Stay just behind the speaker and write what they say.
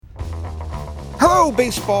Hello,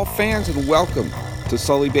 baseball fans, and welcome to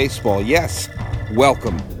Sully Baseball. Yes,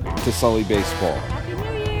 welcome to Sully Baseball. Happy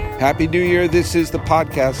New Year. Happy New Year. This is the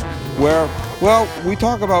podcast where, we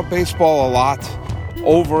talk about baseball a lot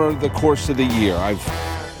over the course of the year. I've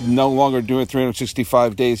no longer doing it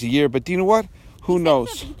 365 days a year, but do you know what? Who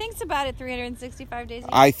knows? He thinks about it 365 days a year.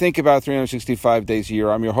 I think about 365 days a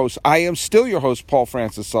year. I'm your host. I am still your host, Paul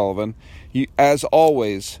Francis Sullivan. As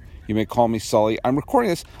always, you may call me Sully. I'm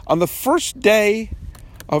recording this on the first day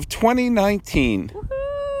of 2019.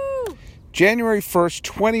 Woohoo! January 1st,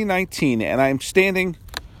 2019, and I'm standing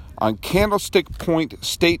on Candlestick Point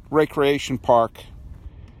State Recreation Park,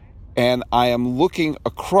 and I am looking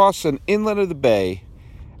across an inlet of the bay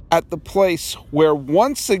at the place where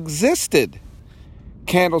once existed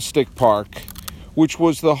Candlestick Park, which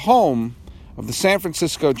was the home of the San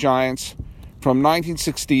Francisco Giants from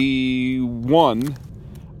 1961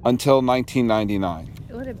 until 1999.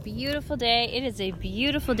 What a beautiful day. It is a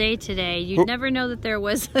beautiful day today. You'd never know that there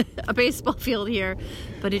was a baseball field here,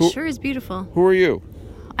 but it sure is beautiful. Who are you?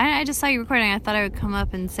 I just saw you recording. I thought I would come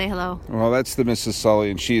up and say hello. Well, that's the Mrs. Sully,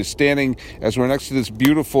 and she is standing as we're next to this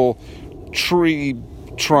beautiful tree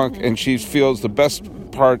trunk, and she feels the best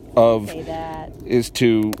part of is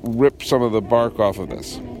to rip some of the bark off of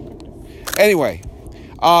this. Anyway,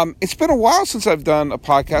 it's been a while since I've done a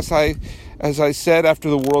podcast. As I said, after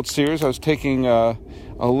the World Series, I was taking a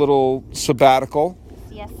little sabbatical.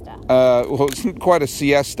 Siesta. Well, it wasn't quite a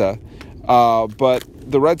siesta, but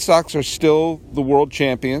the Red Sox are still the world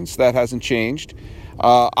champions. That hasn't changed.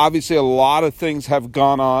 Obviously, a lot of things have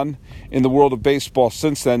gone on in the world of baseball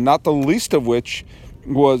since then, not the least of which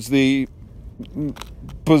was the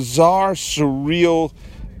bizarre, surreal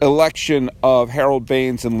election of Harold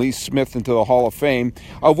Baines and Lee Smith into the Hall of Fame,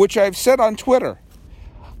 of which I've said on Twitter,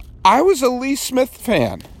 I was a Lee Smith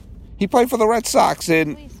fan. He played for the Red Sox,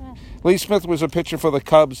 and Lee Smith was a pitcher for the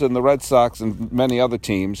Cubs and the Red Sox and many other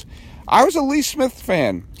teams. I was a Lee Smith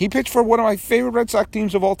fan. He pitched for one of my favorite Red Sox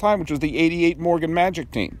teams of all time, which was the '88 Morgan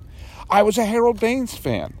Magic team. I was a Harold Baines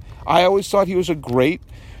fan. I always thought he was a great,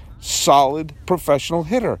 solid, professional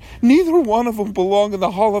hitter. Neither one of them belong in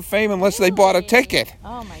the Hall of Fame unless they bought a ticket.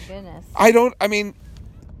 Oh, my goodness.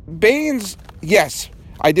 Baines, yes.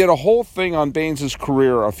 I did a whole thing on Baines'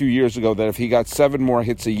 career a few years ago that if he got 7 more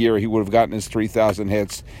hits a year, he would have gotten his 3,000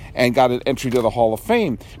 hits and got an entry to the Hall of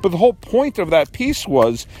Fame. But the whole point of that piece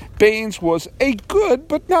was Baines was a good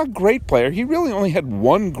but not great player. He really only had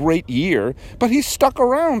one great year, but he stuck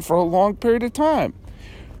around for a long period of time.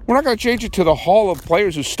 We're not going to change it to the Hall of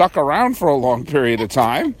Players who stuck around for a long period of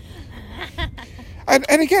time. And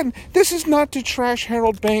again, this is not to trash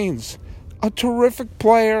Harold Baines. A terrific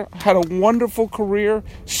player, had a wonderful career,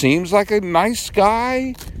 seems like a nice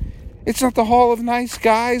guy. It's not the Hall of Nice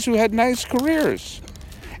Guys who had nice careers.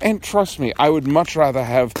 And trust me, I would much rather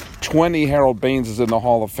have 20 Harold Baineses in the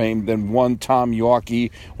Hall of Fame than one Tom Yawkey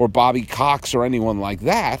or Bobby Cox or anyone like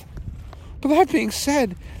that. But that being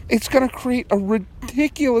said, it's going to create a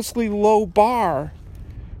ridiculously low bar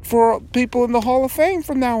for people in the Hall of Fame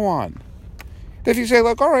from now on. If you say,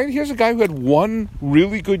 look, all right, here's a guy who had one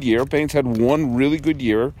really good year. Baines had one really good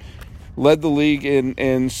year, led the league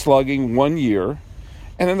in slugging 1 year,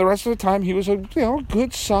 and then the rest of the time he was a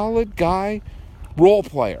good, solid guy, role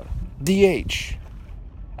player, DH.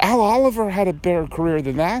 Al Oliver had a better career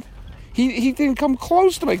than that. He didn't come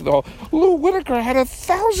close to making the Hall. Lou Whitaker had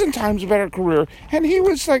 1,000 times a better career, and he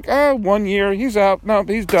was like, 1 year, he's out. No,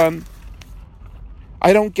 he's done.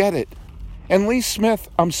 I don't get it. And Lee Smith,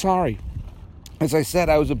 I'm sorry. As I said,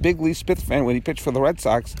 I was a big Lee Smith fan when he pitched for the Red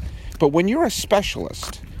Sox. But when you're a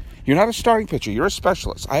specialist, you're not a starting pitcher, you're a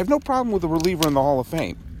specialist. I have no problem with a reliever in the Hall of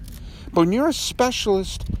Fame. But when you're a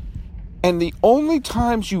specialist and the only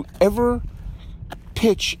times you ever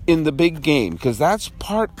pitch in the big game, because that's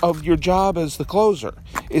part of your job as the closer,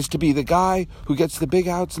 is to be the guy who gets the big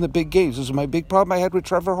outs in the big games. This is my big problem I had with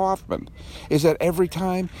Trevor Hoffman, is that every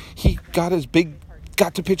time he got to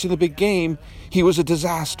pitch in the big game, he was a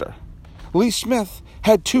disaster. Lee Smith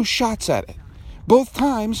had 2 shots at it. Both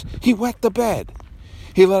times, he wet the bed.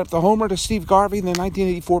 He let up the homer to Steve Garvey in the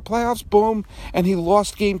 1984 playoffs, boom, and he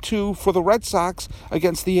lost Game 2 for the Red Sox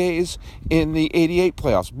against the A's in the 88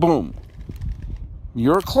 playoffs, boom.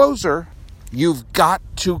 You're a closer. You've got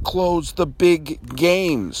to close the big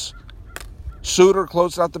games. Suter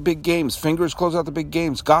closed out the big games. Fingers closed out the big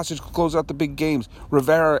games. Gossage closed out the big games.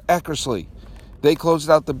 Rivera, Eckersley. They closed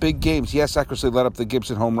out the big games. Yes, Eckersley let up the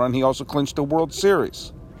Gibson home run. He also clinched a World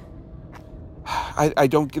Series. I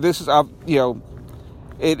don't. This is and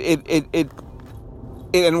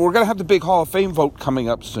we're going to have the big Hall of Fame vote coming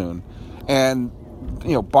up soon, and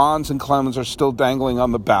Bonds and Clemens are still dangling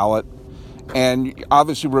on the ballot, And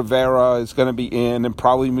obviously Rivera is going to be in, and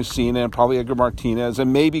probably Messina, and probably Edgar Martinez,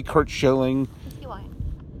 and maybe Kurt Schilling.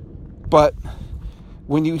 But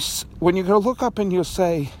when you go look up and you'll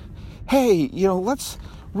say, hey, let's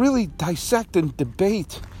really dissect and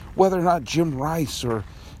debate whether or not Jim Rice or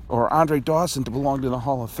Andre Dawson belonged in the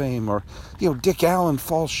Hall of Fame, or Dick Allen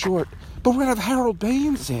falls short, but we're gonna have Harold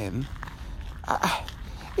Baines in.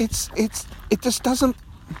 It just doesn't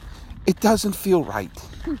feel right.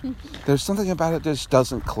 There's something about it that just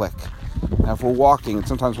doesn't click. Now, if we're walking, and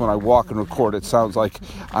sometimes when I walk and record, it sounds like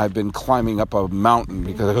I've been climbing up a mountain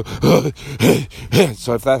because I go,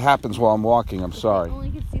 so if that happens while I'm walking, I'm sorry. You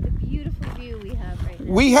only can see the beautiful view we have right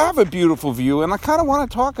now. We have a beautiful view, and I kind of want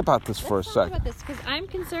to talk about this for a second. Let's talk about this, because I'm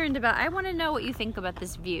concerned about, I want to know what you think about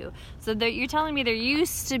this view. So you're telling me there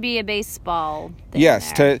used to be a baseball thing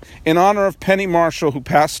Yes, there. In honor of Penny Marshall, who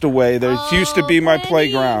passed away, there used to be my Penny.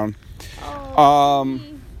 playground.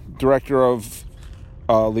 Director of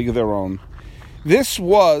League of Their Own. This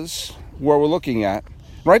was where we're looking at.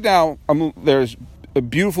 Right now, there's a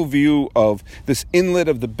beautiful view of this inlet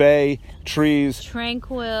of the bay, trees.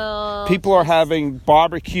 Tranquil. People are having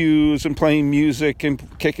barbecues and playing music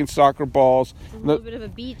and kicking soccer balls. There's a little bit of a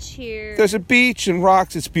beach here. There's a beach and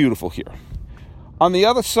rocks. It's beautiful here. On the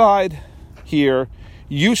other side here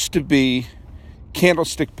used to be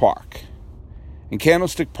Candlestick Park. And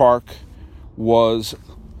Candlestick Park was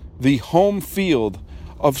the home field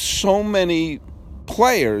of so many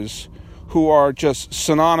players who are just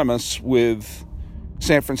synonymous with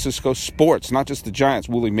San Francisco sports, not just the Giants.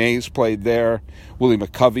 Willie Mays played there. Willie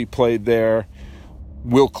McCovey played there.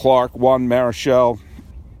 Will Clark, Juan Marichal,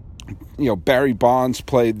 Barry Bonds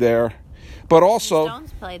played there. But also,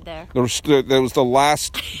 Stones played there. There was the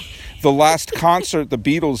last concert the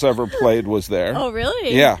Beatles ever played was there. Oh,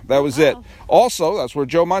 really? Yeah, that was it. Also, that's where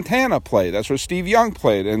Joe Montana played. That's where Steve Young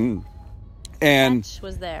played, and Catch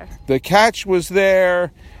was there. The Catch was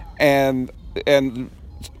there, and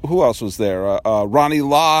who else was there? Ronnie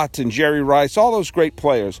Lott and Jerry Rice, all those great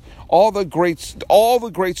players, all the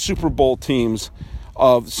great Super Bowl teams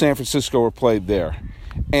of San Francisco were played there,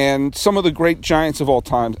 and some of the great Giants of all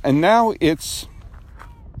time. And now it's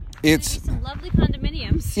some lovely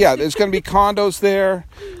condominiums. Yeah, there's going to be condos there.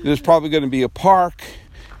 There's probably going to be a park.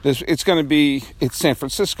 It's San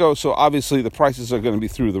Francisco, so obviously the prices are going to be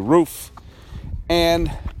through the roof.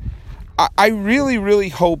 And I really, really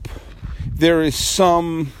hope there's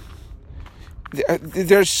some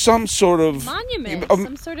sort of monument,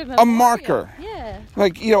 some sort of a marker. Yeah.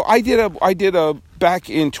 Like, I did a back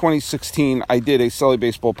in 2016, I did a Sully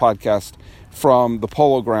Baseball podcast from the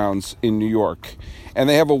Polo Grounds in New York. And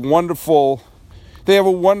they have a wonderful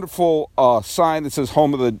sign that says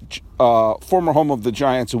former home of the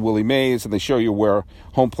Giants and Willie Mays, and they show you where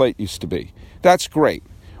home plate used to be. That's great.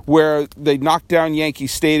 Where they knocked down Yankee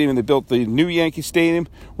Stadium and they built the new Yankee Stadium,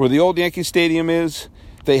 where the old Yankee Stadium is,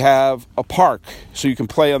 they have a park so you can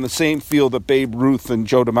play on the same field that Babe Ruth and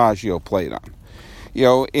Joe DiMaggio played on.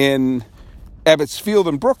 In Ebbets Field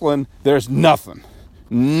in Brooklyn, there's nothing.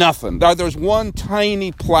 There's one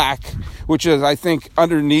tiny plaque, which is, I think,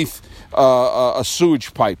 underneath a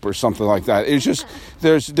sewage pipe or something like that. It's just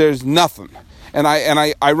there's nothing. And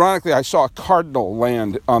I ironically, I saw a cardinal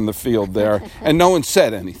land on the field there, and no one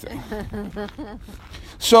said anything.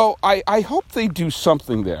 So I hope they do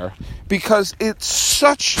something there, because it's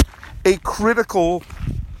such a critical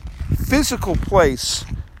physical place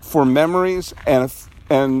for memories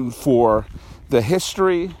and for the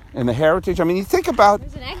history and the heritage. I mean, you think about...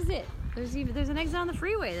 There's an exit. There's an exit on the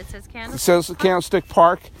freeway that says Candlestick. It says Candlestick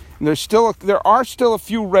Park, and there are still a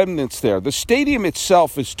few remnants there. The stadium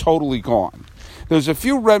itself is totally gone. There's a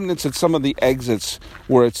few remnants at some of the exits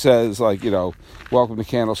where it says, welcome to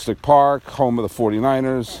Candlestick Park, home of the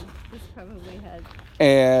 49ers. This probably had.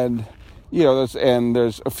 And,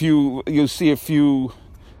 there's a few, you'll see a few,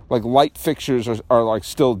 light fixtures are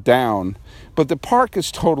still down, but the park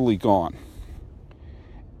is totally gone.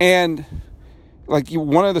 And,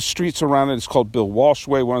 one of the streets around it is called Bill Walsh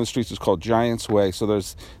Way, one of the streets is called Giants Way, so there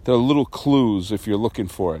are little clues if you're looking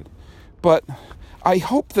for it. But I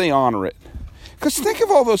hope they honor it. Because think of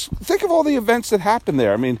all the events that happened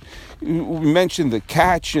there. I mean, we mentioned the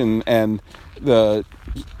Catch and all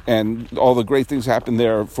the great things happened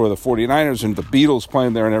there for the 49ers and the Beatles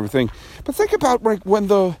playing there and everything. But think about when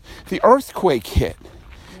the earthquake hit.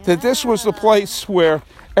 Yeah. That this was the place where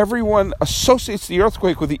everyone associates the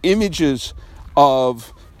earthquake with the images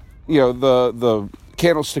of, the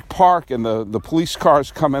Candlestick Park and the police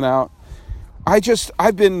cars coming out.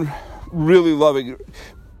 I've been really loving it.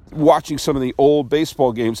 watching some of the old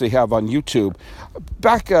baseball games they have on YouTube.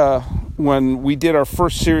 Back when we did our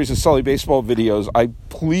first series of Sully baseball videos, I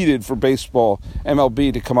pleaded for Baseball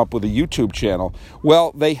MLB to come up with a YouTube channel.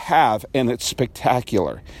 Well, they have, and it's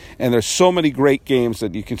spectacular. And there's so many great games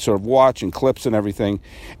that you can sort of watch and clips and everything.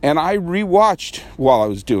 And I rewatched while I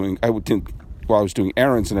was doing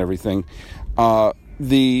errands and everything,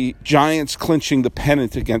 the Giants clinching the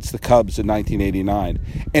pennant against the Cubs in 1989.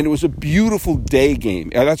 And it was a beautiful day game.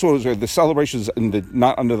 That's what it was. The celebration was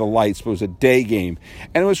not under the lights, but it was a day game.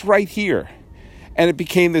 And it was right here. And it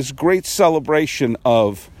became this great celebration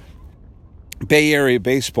of Bay Area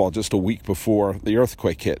baseball just a week before the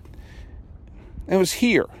earthquake hit. And it was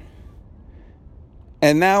here.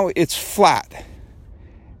 And now it's flat.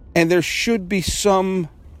 And there should be some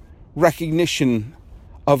recognition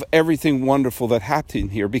of everything wonderful that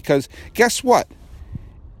happened here, because guess what?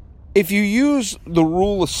 If you use the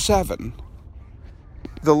rule of 7,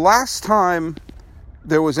 the last time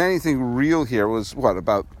there was anything real here was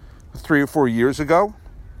about 3 or 4 years ago.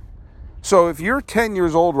 So if you're 10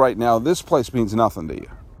 years old right now, this place means nothing to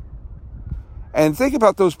you. And think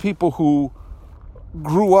about those people who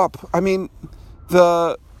grew up. I mean,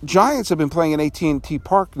 the Giants have been playing in AT&T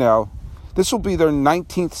Park now. This will be their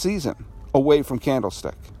 19th season away from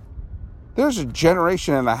Candlestick. There's a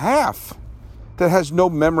generation and a half that has no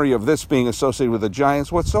memory of this being associated with the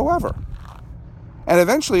Giants whatsoever. And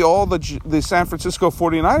eventually all the San Francisco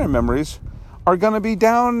 49er memories are going to be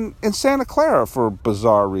down in Santa Clara for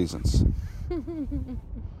bizarre reasons.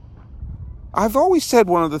 I've always said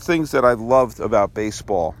one of the things that I've loved about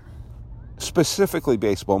baseball, specifically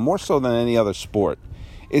baseball, more so than any other sport,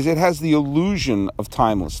 is it has the illusion of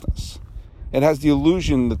timelessness. It has the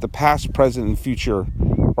illusion that the past, present, and future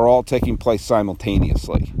are all taking place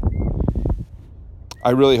simultaneously. I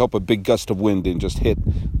really hope a big gust of wind didn't just hit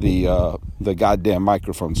the goddamn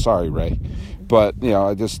microphone. Sorry, Ray. But,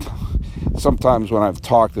 sometimes when I've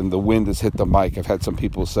talked and the wind has hit the mic, I've had some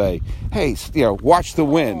people say, hey, watch the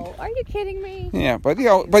wind. Oh, are you kidding me? Yeah, but do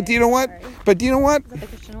you know what? Sorry. But do you know what? Is that the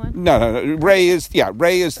Christian one? No. Ray is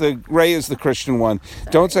the Christian one.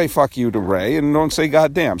 Sorry. Don't say fuck you to Ray, and don't say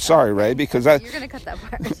goddamn. Sorry, Ray, because you're gonna cut that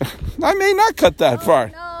part. I may not cut that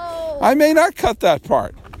part. No. I may not cut that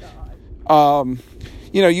part.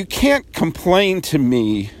 You can't complain to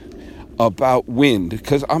me about wind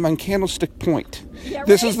because I'm on Candlestick Point. Yeah,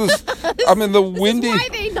 This right. is the. I'm in the windy. This is why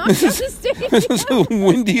they knocked out the stadium. This is the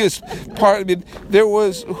windiest part. I mean, there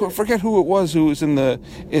was, I forget who it was who was in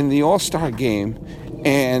the All-Star game,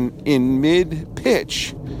 and in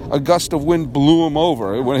mid-pitch, a gust of wind blew him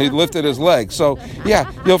over when he lifted his leg. So,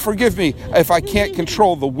 yeah, you'll forgive me if I can't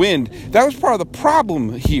control the wind. That was part of the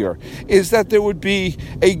problem here, is that there would be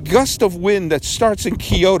a gust of wind that starts in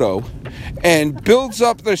Kyoto and builds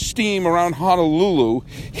up the steam around Honolulu,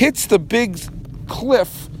 hits the big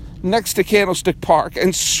cliff next to Candlestick Park,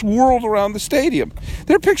 and swirled around the stadium.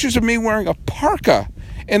 There are pictures of me wearing a parka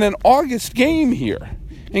in an August game here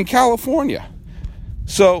in California.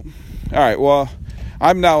 So, all right, well,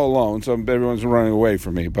 I'm now alone, so everyone's running away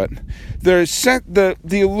from me. But there's the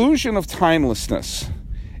illusion of timelessness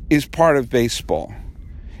is part of baseball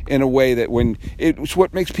in a way that when it's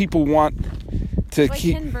what makes people want to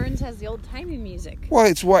keep. Ken Burns has the old timey music. Well,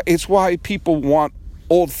 it's why people want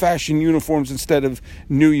old-fashioned uniforms instead of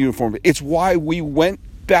new uniforms. It's why we went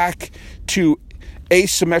back to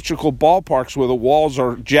asymmetrical ballparks where the walls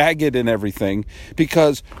are jagged and everything,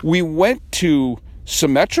 because we went to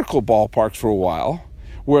symmetrical ballparks for a while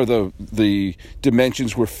where the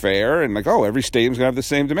dimensions were fair and every stadium's going to have the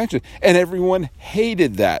same dimension. And everyone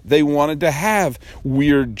hated that. They wanted to have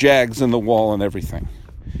weird jags in the wall and everything.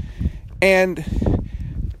 And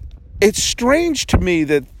it's strange to me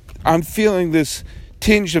that I'm feeling this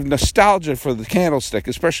tinge of nostalgia for the Candlestick,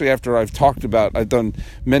 especially after I've done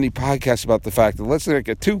many podcasts about the fact that let's not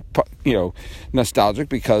get too, nostalgic,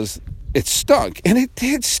 because it stunk. And it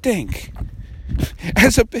did stink.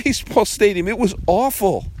 As a baseball stadium, it was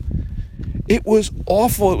awful. It was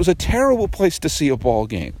awful. It was a terrible place to see a ball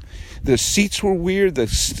game. The seats were weird.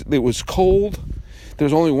 It was cold. There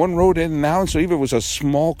was only one road in and out, so even if it was a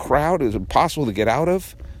small crowd, it was impossible to get out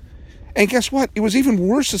of. And guess what? It was even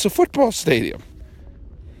worse as a football stadium.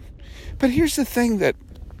 But here's the thing that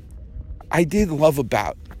I did love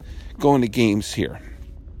about going to games here.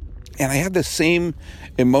 And I have the same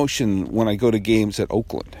emotion when I go to games at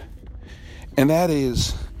Oakland. And that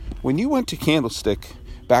is, when you went to Candlestick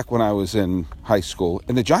back when I was in high school,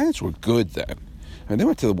 and the Giants were good then. I mean, they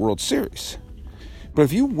went to the World Series. But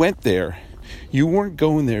if you went there, you weren't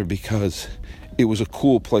going there because it was a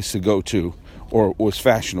cool place to go to or was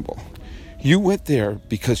fashionable. You went there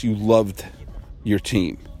because you loved your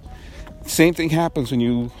team. Same thing happens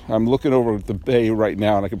when I'm looking over at the bay right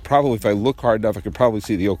now, and I could probably, if I look hard enough, I could probably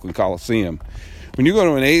see the Oakland Coliseum. When you go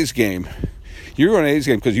to an A's game, you're going to an A's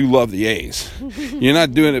game because you love the A's. You're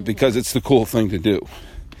not doing it because it's the cool thing to do.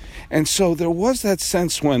 And so there was that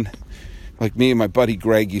sense when, like me and my buddy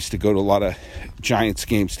Greg used to go to a lot of Giants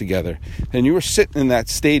games together, and you were sitting in that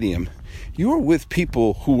stadium, you were with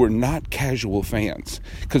people who were not casual fans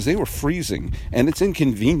because they were freezing, and it's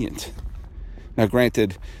inconvenient. Now,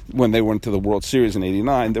 granted, when they went to the World Series in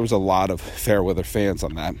 '89, there was a lot of fair weather fans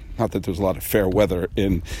on that. Not that there was a lot of fair weather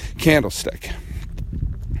in Candlestick.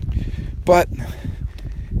 But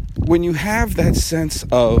when you have that sense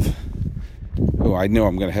of, oh, I know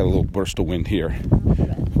I'm going to have a little burst of wind here.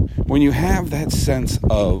 When you have that sense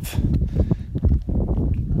of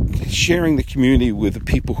sharing the community with the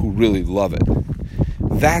people who really love it,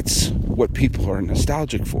 that's what people are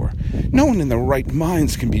nostalgic for. No one in their right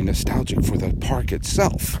minds can be nostalgic for the park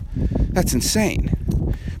itself. That's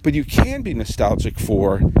insane. But you can be nostalgic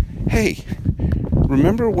for, hey,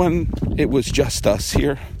 remember when it was just us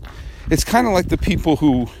here? It's kind of like the people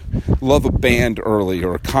who love a band early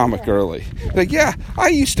or a comic early. Like, yeah, I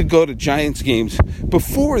used to go to Giants games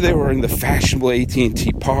before they were in the fashionable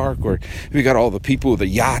AT&T Park, or we got all the people with the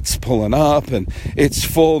yachts pulling up, and it's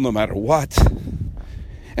full no matter what.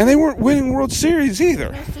 And they weren't winning World Series either.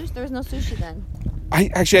 There was no sushi then.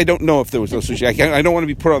 I don't know if there was no sushi. I don't want to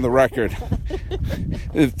be put on the record.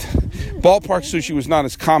 Ballpark sushi was not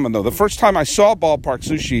as common, though. The first time I saw ballpark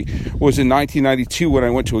sushi was in 1992 when I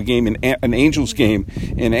went to a game, an Angels game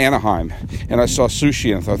in Anaheim, and I saw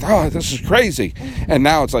sushi, and I thought, oh, this is crazy. And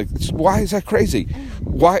now it's like, why is that crazy?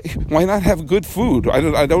 Why not have good food?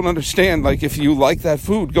 I don't understand. Like, if you like that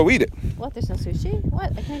food, go eat it. What? There's no sushi?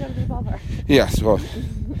 What? I can't go to the ballpark. Yes. Well,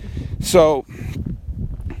 so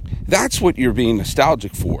that's what you're being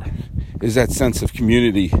nostalgic for, is that sense of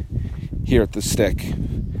community here at the Stick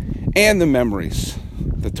and the memories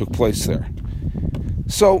that took place there.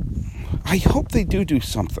 So I hope they do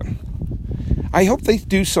something. I hope they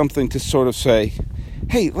do something to sort of say,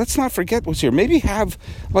 hey, let's not forget what's here. Maybe have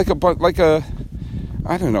like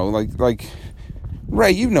I don't know, like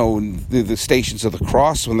Ray, you know, the Stations of the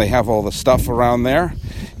Cross, when they have all the stuff around there.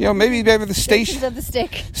 You know, maybe the Stations of the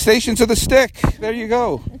Stick. Stations of the Stick. There you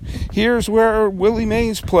go. Here's where Willie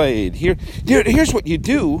Mays played. Here's what you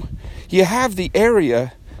do. You have the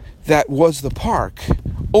area that was the park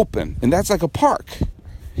open, and that's like a park.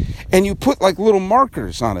 And you put like little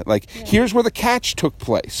markers on it, like, here's where the catch took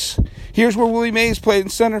place. Here's where Willie Mays played in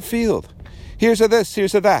center field. Here's a this,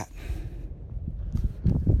 here's a that.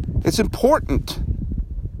 It's important.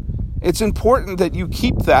 It's important that you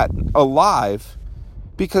keep that alive,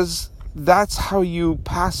 because that's how you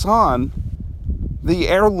pass on the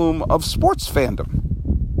heirloom of sports fandom.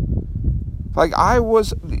 Like,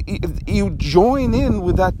 you join in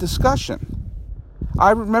with that discussion.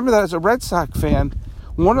 I remember that as a Red Sox fan.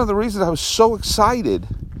 One of the reasons I was so excited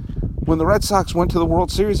when the Red Sox went to the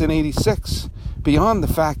World Series in '86, beyond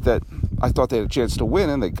the fact that I thought they had a chance to win,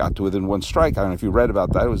 and they got to within one strike. I don't know if you read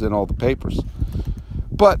about that. It was in all the papers.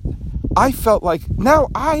 But I felt like now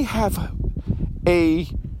I have a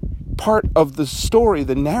part of the story,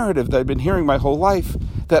 the narrative that I've been hearing my whole life,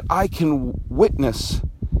 that I can witness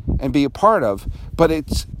and be a part of. But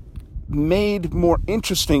it's made more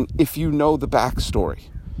interesting if you know the backstory.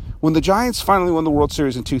 When the Giants finally won the World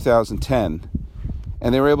Series in 2010,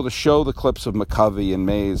 and they were able to show the clips of McCovey and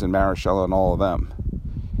Mays and Marichella and all of them,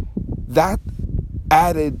 that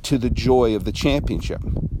added to the joy of the championship.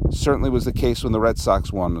 Certainly was the case when the Red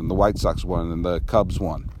Sox won and the White Sox won and the Cubs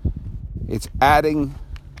won. It's adding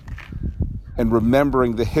and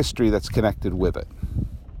remembering the history that's connected with it.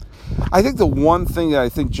 I think the one thing that I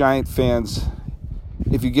think Giant fans,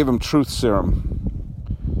 if you give them truth serum,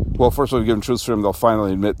 well, first of all, if you give them truth serum, they'll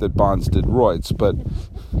finally admit that Bonds did roids. But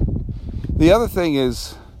the other thing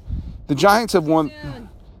is, the Giants have won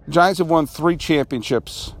 3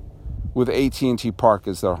 championships with AT&T Park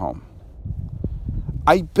as their home.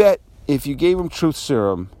 I bet if you gave them truth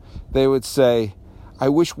serum, they would say, I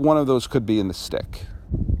wish one of those could be in the Stick.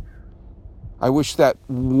 I wish that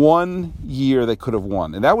one year they could have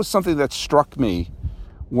won. And that was something that struck me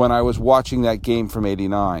when I was watching that game from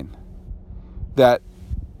 '89. That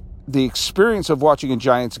the experience of watching a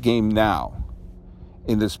Giants game now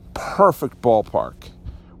in this perfect ballpark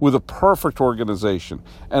with a perfect organization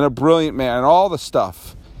and a brilliant man and all the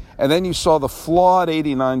stuff. And then you saw the flawed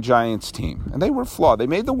 '89 Giants team. And they were flawed. They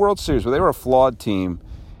made the World Series, but they were a flawed team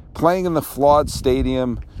playing in the flawed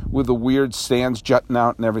stadium with the weird stands jutting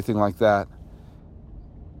out and everything like that.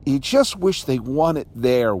 You just wish they won it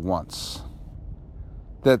there once.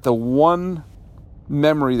 That the one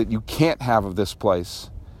memory that you can't have of this place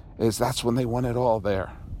is that's when they won it all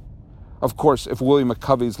there. Of course, if Willie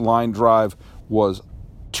McCovey's line drive was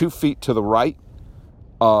 2 feet to the right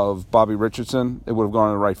of Bobby Richardson, it would have gone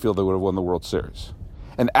in the right field. They would have won the World Series.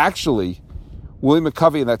 And actually, Willie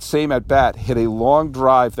McCovey in that same at-bat hit a long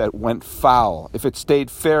drive that went foul. If it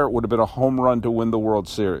stayed fair, it would have been a home run to win the World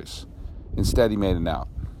Series. Instead, he made an out.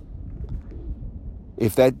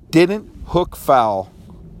 If that didn't hook foul,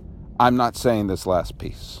 I'm not saying this last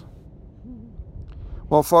piece.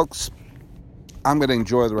 Well, folks, I'm going to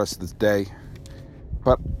enjoy the rest of this day.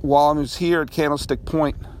 But while I was here at Candlestick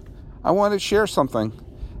Point, I wanted to share something.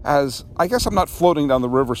 As I guess I'm not floating down the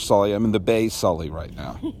river Sully, I'm in the Bay Sully right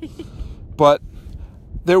now. But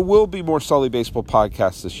there will be more Sully baseball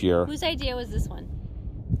podcasts this year. Whose idea was this one?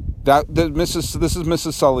 This is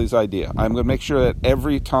Mrs. Sully's idea. I'm going to make sure that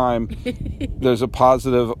every time there's a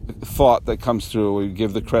positive thought that comes through, we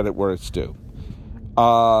give the credit where it's due.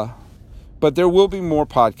 But there will be more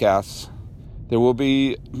podcasts. There will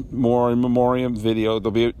be more in memoriam video.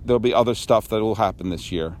 There'll be other stuff that will happen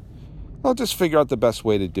this year. I'll just figure out the best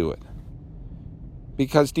way to do it.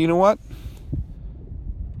 Because do you know what?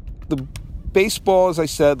 The baseball, as I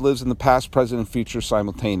said, lives in the past, present, and future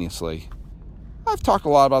simultaneously. I've talked a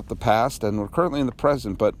lot about the past, and we're currently in the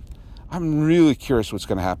present, but I'm really curious what's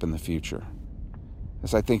going to happen in the future,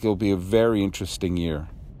 as I think it'll be a very interesting year.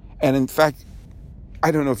 And in fact,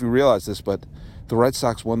 I don't know if you realize this, but the Red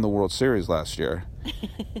Sox won the World Series last year.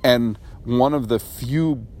 And one of the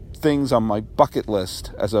few things on my bucket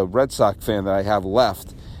list as a Red Sox fan that I have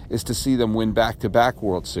left is to see them win back-to-back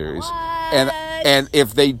World Series. What? And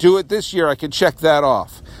if they do it this year, I can check that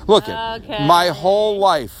off. Look, Okay. my whole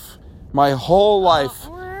life,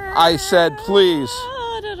 I said, please,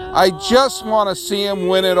 I just want to see him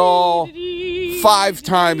win it all 5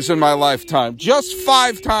 times in my lifetime. Just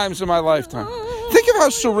 5 times in my lifetime. Think of how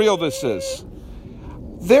surreal this is.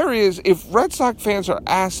 If Red Sox fans are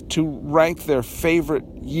asked to rank their favorite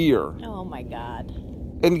year. Oh, my God.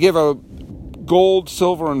 And give a gold,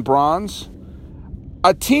 silver, and bronze,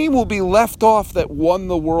 a team will be left off that won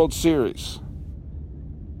the World Series.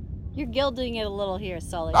 You're gilding it a little here,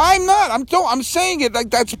 Sully. I'm not. I'm saying it like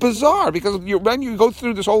that's bizarre because when you go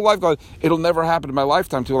through this whole life going, it'll never happen in my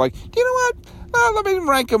lifetime. To like, do you know what? Let me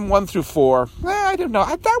rank them 1 through 4. I don't know.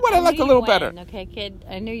 That one I like a little better. Okay, kid.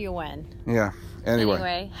 I knew you win. Yeah.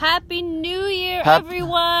 Anyway, Happy New Year,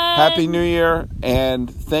 everyone. Happy New Year, and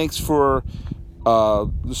thanks for the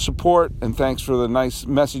support, and thanks for the nice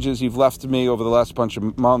messages you've left to me over the last bunch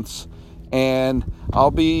of months. And I'll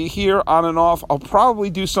be here on and off. I'll probably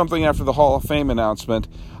do something after the Hall of Fame announcement,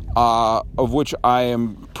 of which I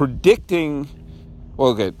am predicting,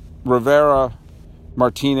 Rivera,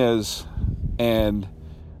 Martinez, and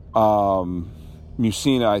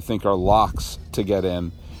Mussina, I think, are locks to get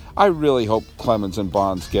in. I really hope Clemens and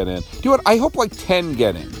Bonds get in. Do you know what? I hope 10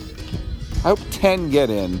 get in. I hope 10 get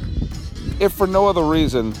in. If for no other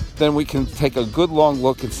reason, then we can take a good long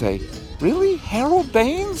look and say, really? Harold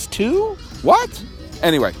Baines too? What?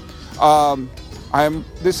 Anyway,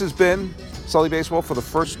 this has been Sully Baseball for the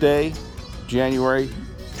first day, January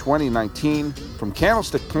 2019, from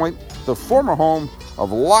Candlestick Point, the former home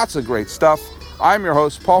of lots of great stuff. I'm your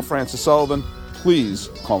host, Paul Francis Sullivan. Please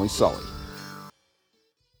call me Sully.